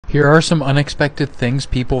Here are some unexpected things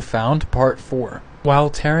people found, part 4. While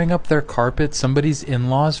tearing up their carpet, somebody's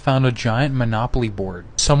in-laws found a giant Monopoly board.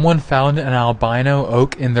 Someone found an albino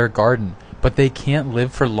oak in their garden, but they can't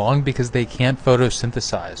live for long because they can't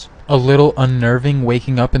photosynthesize. A little unnerving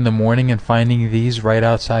waking up in the morning and finding these right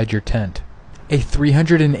outside your tent. A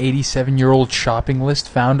 387-year-old shopping list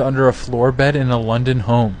found under a floor bed in a London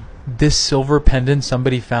home. This silver pendant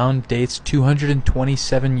somebody found dates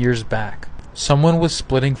 227 years back. Someone was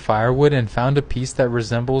splitting firewood and found a piece that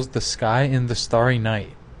resembles the sky in the starry night.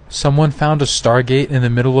 Someone found a stargate in the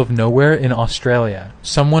middle of nowhere in Australia.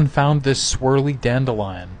 Someone found this swirly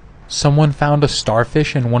dandelion. Someone found a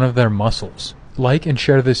starfish in one of their mussels. Like and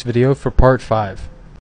share this video for part 5.